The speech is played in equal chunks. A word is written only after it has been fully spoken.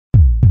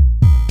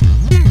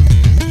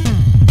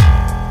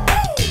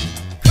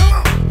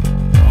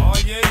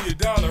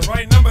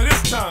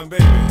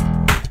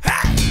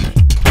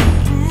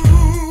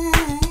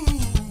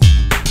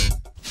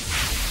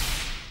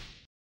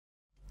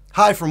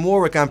Hi, from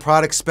Warwick, I'm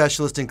product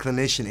specialist and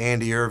clinician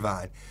Andy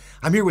Irvine.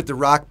 I'm here with the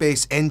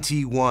RockBass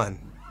NT1.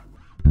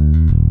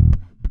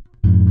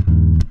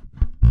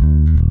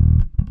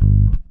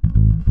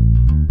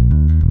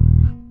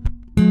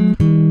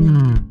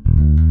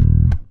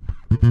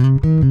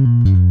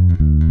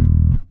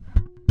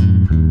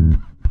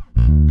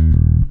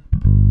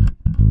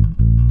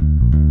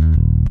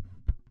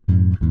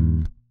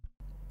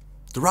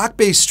 The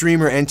RockBass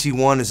Streamer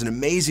NT1 is an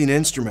amazing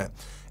instrument.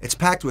 It's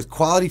packed with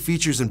quality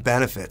features and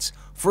benefits.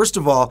 First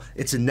of all,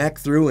 it's a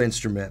neck-through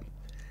instrument.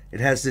 It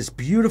has this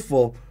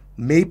beautiful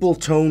maple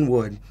tone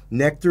wood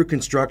neck-through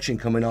construction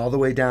coming all the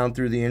way down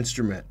through the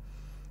instrument.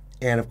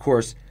 And of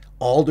course,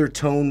 alder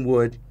tone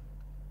wood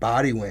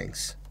body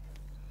wings.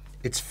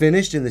 It's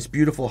finished in this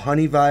beautiful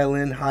honey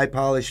violin high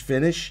polish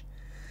finish.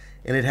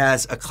 And it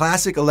has a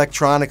classic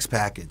electronics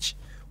package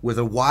with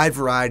a wide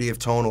variety of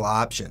tonal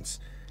options.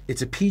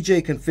 It's a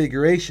PJ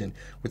configuration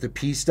with a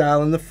P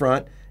style in the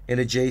front and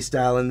a J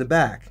style in the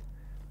back.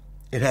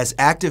 It has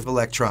active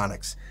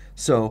electronics.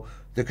 So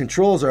the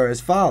controls are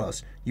as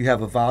follows. You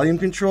have a volume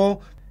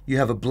control, you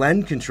have a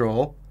blend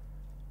control,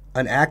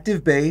 an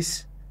active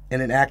bass,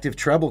 and an active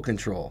treble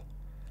control.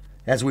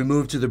 As we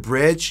move to the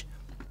bridge,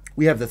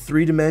 we have the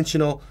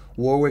three-dimensional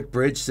Warwick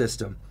bridge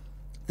system.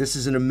 This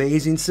is an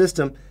amazing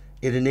system.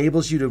 It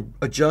enables you to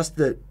adjust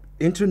the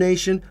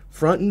intonation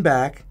front and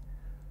back,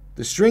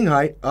 the string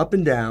height up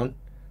and down.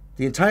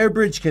 The entire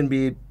bridge can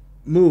be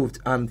moved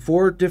on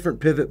 4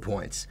 different pivot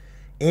points,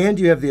 and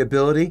you have the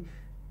ability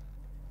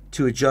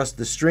to adjust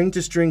the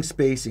string-to-string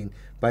spacing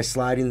by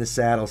sliding the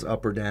saddles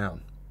up or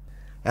down.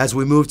 As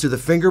we move to the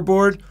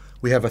fingerboard,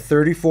 we have a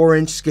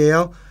 34-inch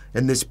scale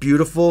and this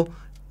beautiful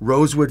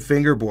rosewood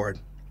fingerboard.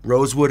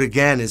 Rosewood,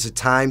 again, is a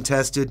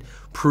time-tested,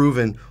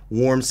 proven,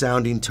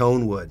 warm-sounding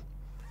tone wood.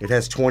 It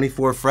has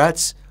 24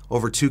 frets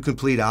over 2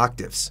 complete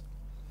octaves.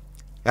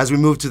 As we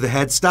move to the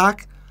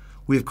headstock,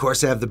 we of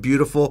course have the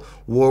beautiful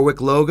Warwick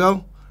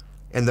logo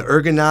and the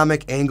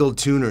ergonomic angled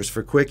tuners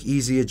for quick,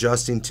 easy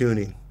adjusting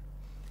tuning.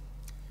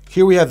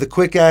 Here we have the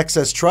quick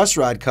access truss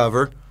rod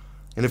cover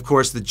and of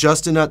course the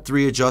Just-A-Nut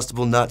 3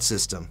 adjustable nut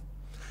system.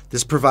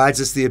 This provides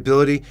us the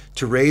ability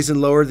to raise and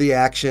lower the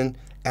action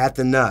at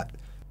the nut.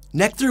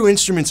 Neck-through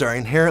instruments are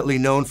inherently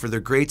known for their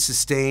great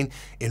sustain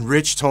and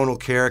rich tonal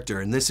character,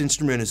 and this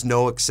instrument is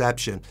no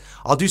exception.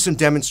 I'll do some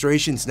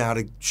demonstrations now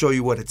to show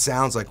you what it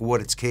sounds like,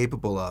 what it's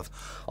capable of.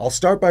 I'll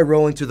start by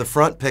rolling to the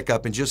front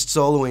pickup and just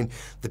soloing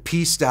the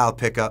P-style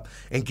pickup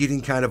and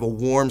getting kind of a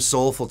warm,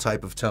 soulful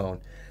type of tone.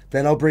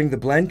 Then I'll bring the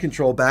blend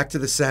control back to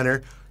the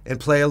center and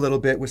play a little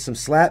bit with some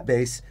slap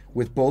bass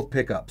with both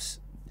pickups.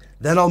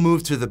 Then I'll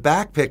move to the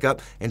back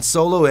pickup and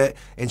solo it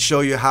and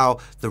show you how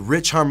the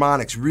rich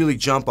harmonics really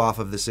jump off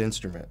of this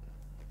instrument.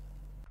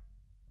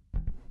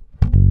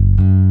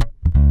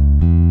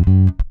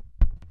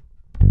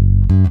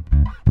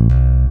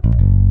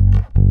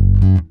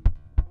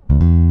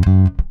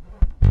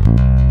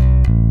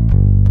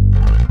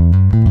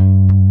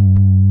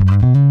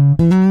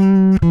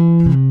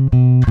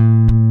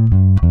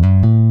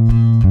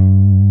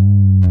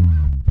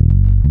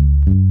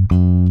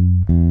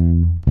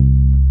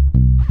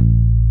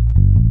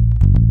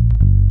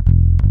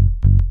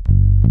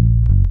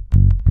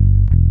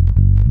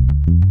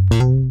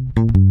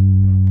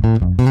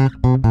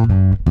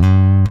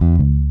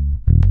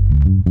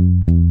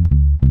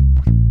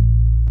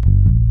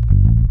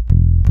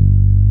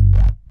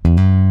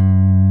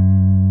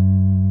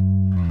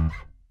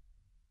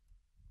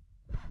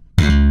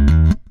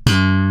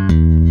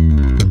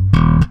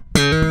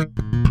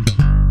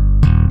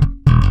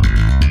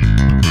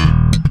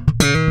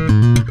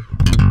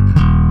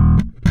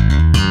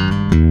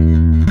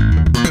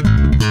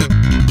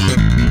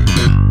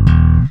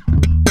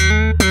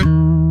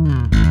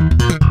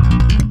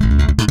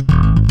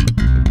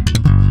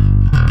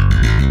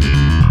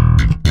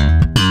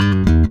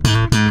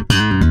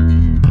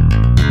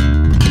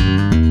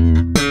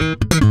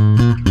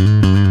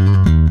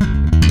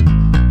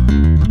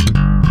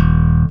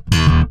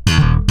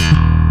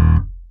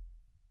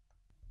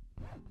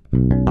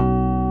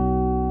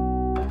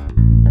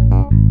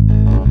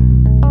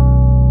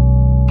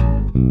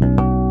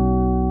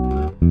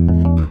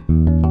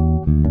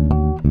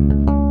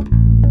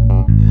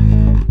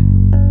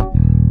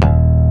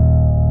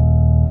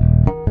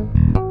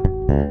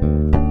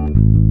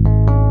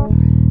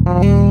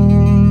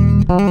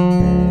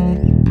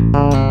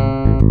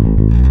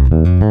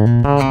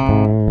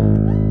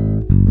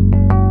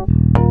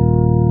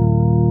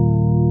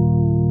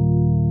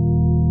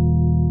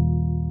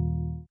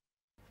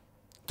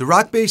 The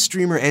RockBass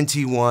Streamer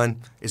NT1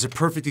 is a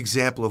perfect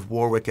example of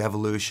Warwick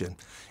evolution.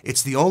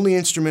 It's the only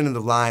instrument in the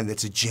line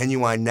that's a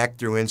genuine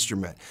neck-through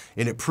instrument,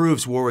 and it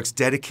proves Warwick's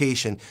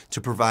dedication to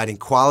providing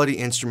quality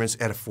instruments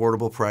at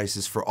affordable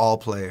prices for all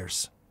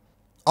players.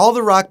 All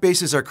the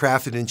RockBasses are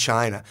crafted in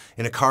China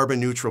in a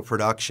carbon-neutral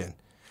production,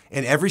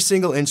 and every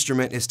single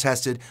instrument is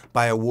tested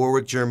by a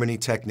Warwick, Germany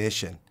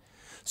technician.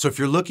 So if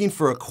you're looking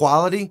for a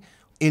quality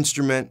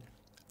instrument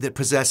that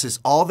possesses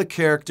all the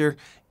character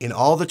in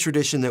all the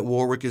tradition that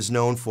Warwick is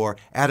known for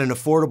at an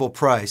affordable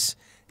price,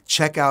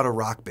 check out a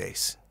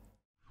RockBass.